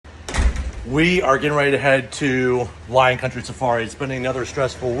We are getting ready to head to Lion Country Safari. It's been another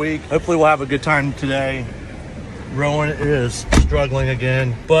stressful week. Hopefully we'll have a good time today. Rowan is struggling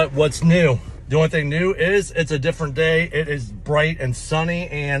again, but what's new? The only thing new is it's a different day. It is bright and sunny,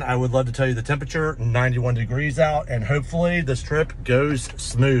 and I would love to tell you the temperature, 91 degrees out, and hopefully this trip goes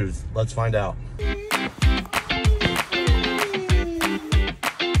smooth. Let's find out.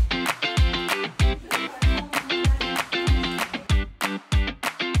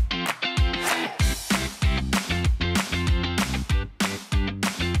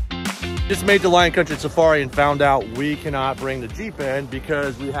 Just made the Lion Country Safari and found out we cannot bring the Jeep in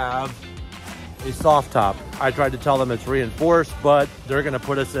because we have a soft top. I tried to tell them it's reinforced, but they're gonna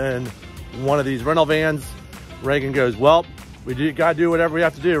put us in one of these rental vans. Reagan goes, well, gotta do whatever we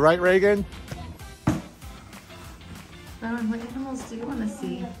have to do, right, Reagan? Rowan, what animals do you want to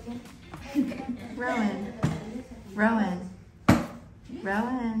see? Rowan. Rowan.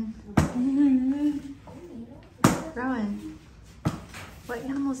 Rowan. Rowan. What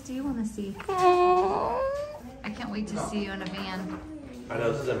animals do you want to see? I can't wait to see you in a van. I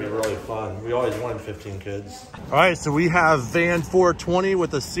know this is gonna be really fun. We always wanted 15 kids. All right, so we have van 420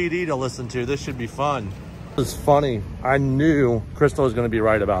 with a CD to listen to. This should be fun. This is funny. I knew Crystal was gonna be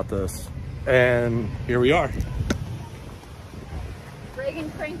right about this. And here we are. Reagan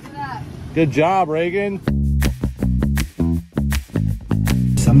cranked it up. Good job, Reagan.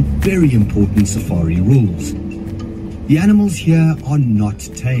 Some very important safari rules. The animals here are not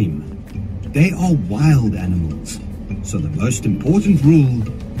tame. They are wild animals. So the most important rule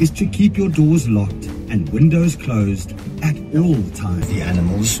is to keep your doors locked and windows closed at all times. The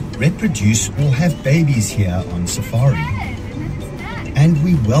animals reproduce or have babies here on safari. And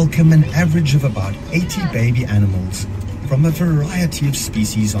we welcome an average of about 80 baby animals from a variety of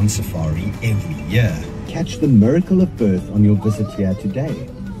species on safari every year. Catch the miracle of birth on your visit here today,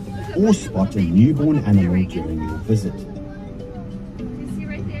 or spot a newborn animal during your visit.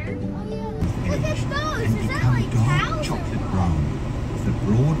 With a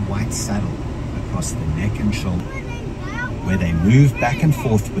broad white saddle across the neck and shoulder, where they move back and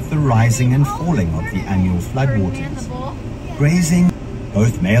forth with the rising and falling of the annual floodwaters. Grazing,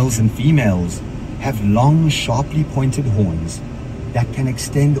 both males and females have long, sharply pointed horns that can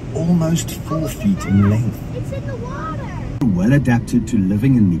extend almost 4 feet in length. It's in the water. Well adapted to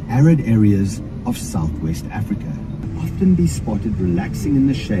living in the arid areas of Southwest Africa. Often be spotted relaxing in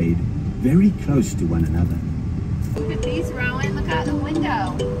the shade, very close to one another. Look at these, Rowan. Look out the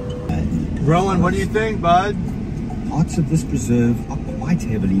window. Rowan, what do you think, bud? Parts of this preserve are quite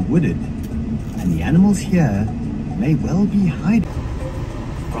heavily wooded, and the animals here may well be hiding.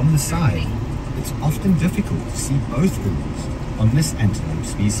 From the side, it's often difficult to see both rules on this antelope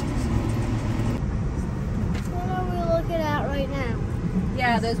species. What are we looking at right now?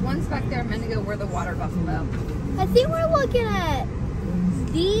 Yeah, there's ones back there a minute ago where the water buffalo. I think we're looking at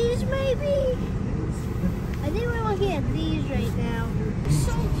these, maybe? I think we're looking at these right now.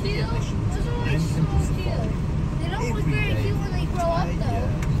 So cute. Those are like so cute. They don't look very cute when they grow up, though.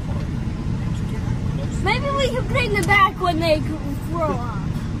 Maybe we can bring them back when they grow up.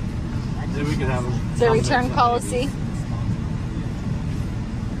 Maybe we can have them. The return policy.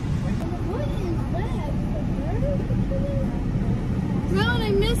 What is that? Rowan,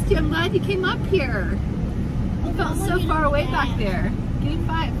 I missed you. I'm glad you came up here. You felt so far away back there. Give me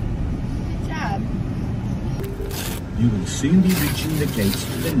 5. Good job. You will soon be reaching the gates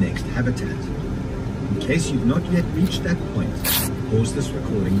to the next habitat. In case you've not yet reached that point, pause this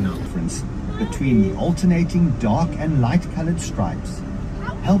recording now. Difference between the alternating dark and light colored stripes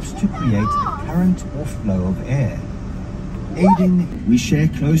helps to create a current or flow of air. Aiding, we share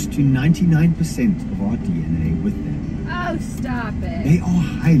close to 99% of our DNA with them. Oh, stop it. They are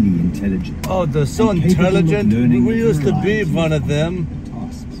highly intelligent. Oh, they're so and capable of intelligent. learning We used to be variety one of of them,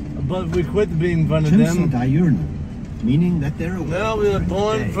 tasks. but we quit being one of Chimps them. are diurnal, meaning that they're awake Now we were during the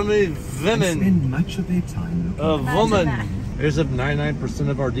born day from a and woman. spend much of their time looking A woman. Here's if 99%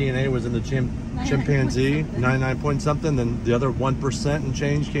 of our DNA was in the chimpanzee, 99 point something, then the other 1% and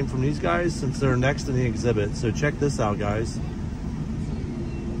change came from these guys since they're next in the exhibit. So check this out, guys.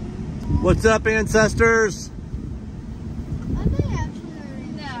 What's up, ancestors? Are they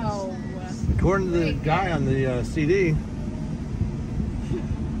actually? No. According to the guy on the CD.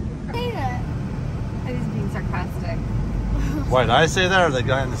 Say that. I was being sarcastic. Why did I say that, or the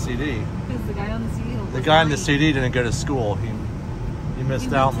guy on the CD? Because the guy on the CD. The guy on the CD didn't go to school. He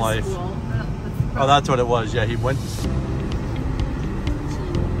missed out in life. Oh, that's what it was. Yeah, he went to school.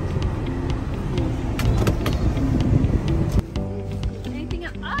 Anything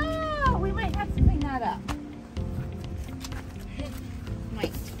else? Oh, we might have to clean that up.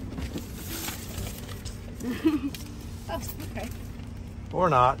 Might. Oh, okay. Or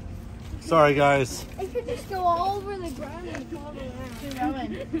not. Sorry, guys. It could just go all over the ground and fall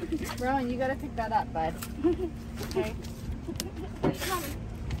around. Rowan, you gotta pick that up, bud. Okay.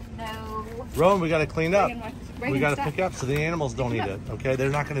 No. Rowan, we got to clean up. Reagan, We got to stop. pick up so the animals don't eat it, okay? They're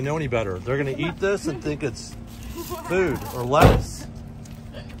not going to know any better. They're going to eat this and think it's food or lettuce.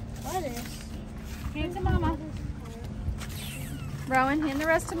 Lettuce. Hand it to Mama. Rowan, hand the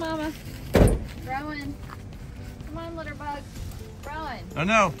rest to Mama. Rowan. Come on, litter bug. Rowan. Oh,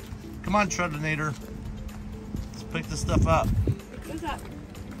 no. Come on, Shreddinator. Let's pick this stuff up. Pick this up.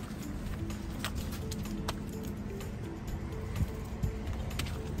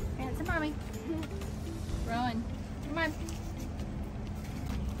 Hand it to Mommy. Rowan. Come on.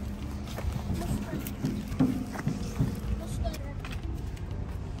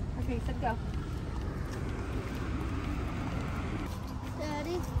 Okay, set go.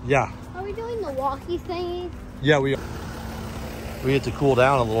 Daddy, Yeah. are we doing the walkie thingy? Yeah, we had to cool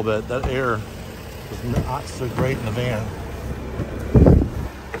down a little bit. That air was not so great in the van.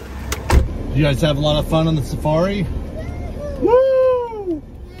 You guys have a lot of fun on the safari? Woo!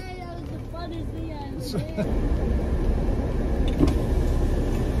 Yeah, that was the funnest thing I ever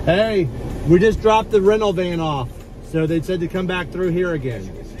did. Hey, we just dropped the rental van off. So they said to come back through here again.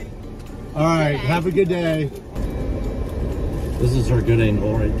 All right, have a good day. This is her good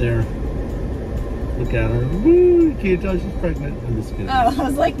angle right there. Look at her. Woo, you can't tell she's pregnant. I'm just kidding. Oh, I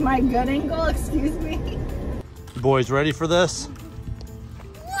was like, my good angle, excuse me. You boys ready for this?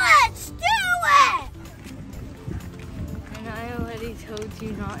 Let's do it! And I already told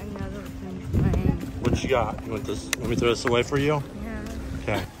you not another thing. What you got? You want this? Let me throw this away for you? Yeah.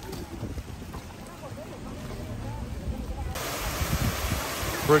 Okay.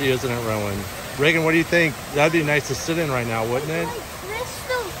 Pretty, isn't it, Rowan? Reagan, what do you think? That'd be nice to sit in right now, wouldn't it? Like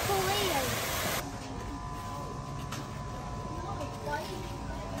crystal clear.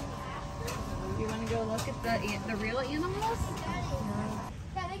 You want to go look at the real animals?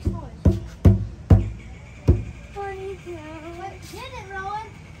 That makes noise. Funny. Wait, hit it, Rowan.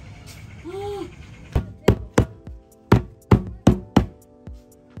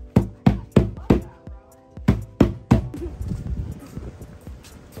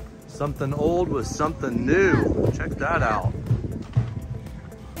 Something old with something new. Check that out.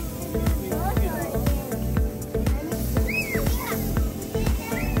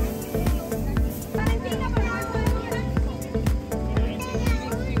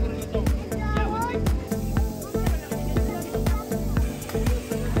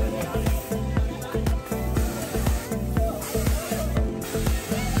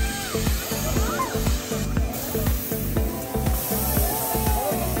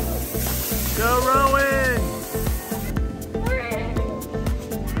 Go, Rowan!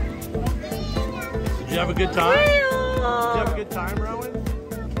 Did you have a good time? Did you have a good time, Rowan?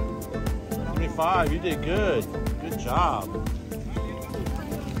 25, you did good. Good job.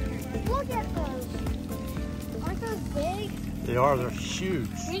 Look at those. Aren't those big? They are, they're huge.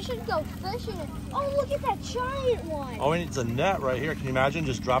 We should go fishing. Oh, look at that giant one. All we need is a net right here. Can you imagine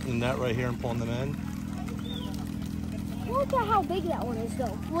just dropping the net right here and pulling them in? Look at how big that one is,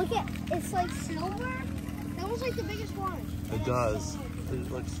 though. Look at, it's like silver. That one's like the biggest one. It does.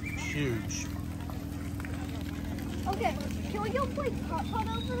 It looks huge. Okay, can we go play putt-putt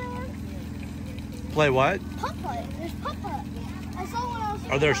over there? Play what? Putt-putt. There's putt-putt. I saw when I was...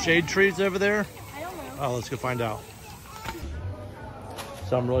 Are there shade trees over there? I don't know. Oh, let's go find out.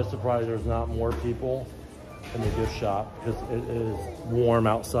 So I'm really surprised there's not more people in the gift shop because it is warm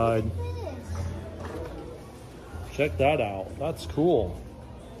outside. Check that out. That's cool.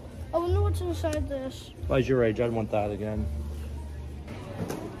 I wonder what's inside this. By your age, I'd want that again.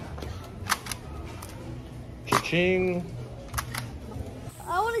 Cha-ching.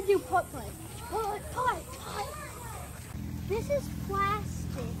 I want to do putt-putt. Putt-putt. This is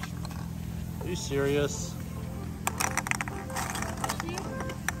plastic. Are you serious?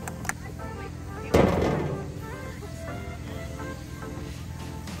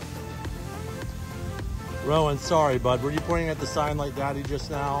 Rowan, sorry, bud. Were you pointing at the sign like Daddy just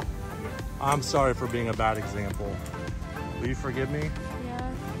now? I'm sorry for being a bad example. Will you forgive me?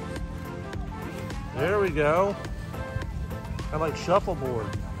 Yeah. There we go. I like shuffleboard.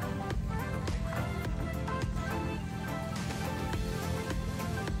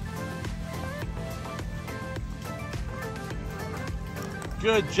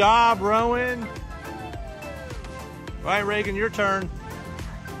 Good job, Rowan. All right, Reagan, your turn.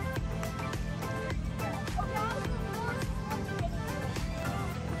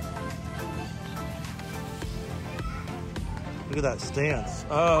 Look at that stance.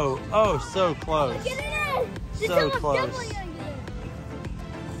 Oh, so close. Look at Yes! The So tunnel's close. definitely gonna get it.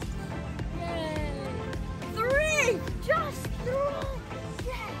 Yay! 3! Just 3!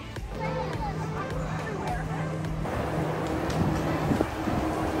 Yes!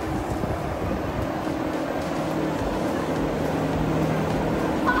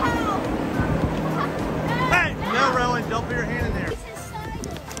 Hey, no, Rowan, don't put your hand in there. This is silent.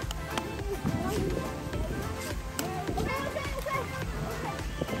 Okay.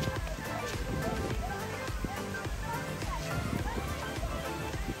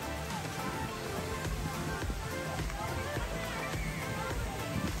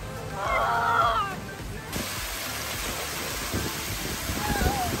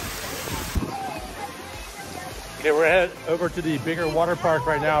 Okay, we're headed over to the bigger water park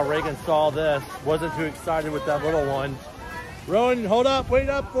right now. Reagan saw this, wasn't too excited with that little one. Rowan, hold up, wait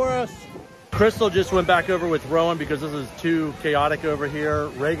up for us. Crystal just went back over with Rowan because this is too chaotic over here.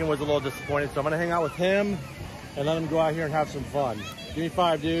 Reagan was a little disappointed, so I'm gonna hang out with him and let him go out here and have some fun. Give me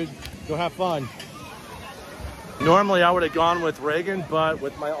 5, dude. Go have fun. Normally I would have gone with Reagan, but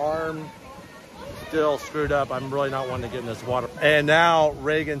with my arm still screwed up, I'm really not wanting to get in this water. And now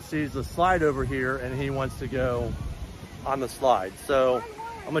Reagan sees the slide over here and he wants to go on the slide. So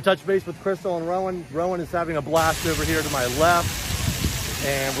I'm gonna touch base with Crystal and Rowan. Rowan is having a blast over here to my left,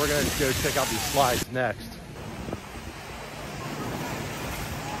 and we're gonna go check out these slides next.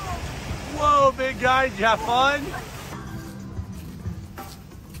 Whoa, big guy, did you have fun?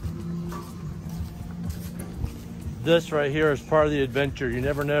 This right here is part of the adventure. You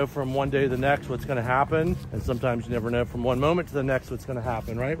never know from one day to the next what's gonna happen. And sometimes you never know from one moment to the next what's gonna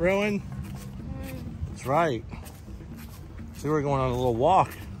happen. Right, Rowan? That's right. So we're going on a little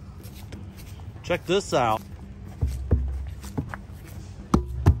walk. Check this out.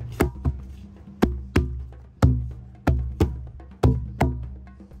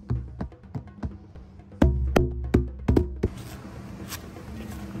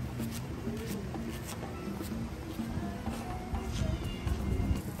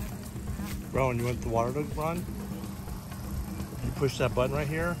 Rowan, you want the water to run? You push that button right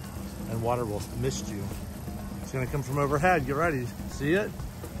here and water will mist you. It's gonna come from overhead. Get ready. See it?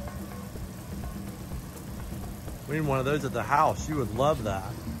 We need one of those at the house. You would love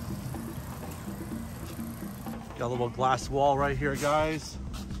that. Got a little glass wall right here, guys.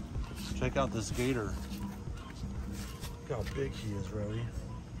 Check out this gator. Look how big he is, Rody.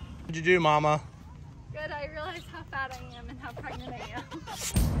 What'd you do, Mama? Good, I realized how fat I am and how pregnant I am.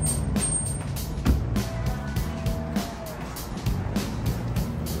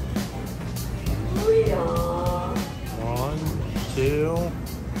 One, 2,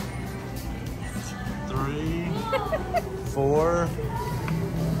 3, 4,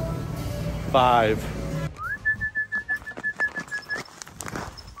 5.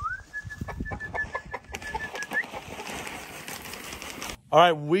 All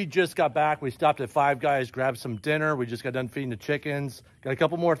right, we just got back. We stopped at Five Guys, grabbed some dinner. We just got done feeding the chickens. Got a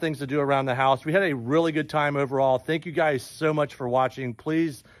couple more things to do around the house. We had a really good time overall. Thank you guys so much for watching.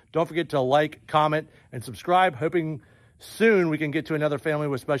 Please don't forget to like, comment, and subscribe. Hoping soon we can get to another family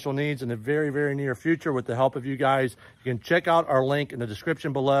with special needs in the very, very near future with the help of you guys. You can check out our link in the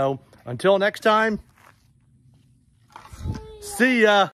description below. Until next time, see ya.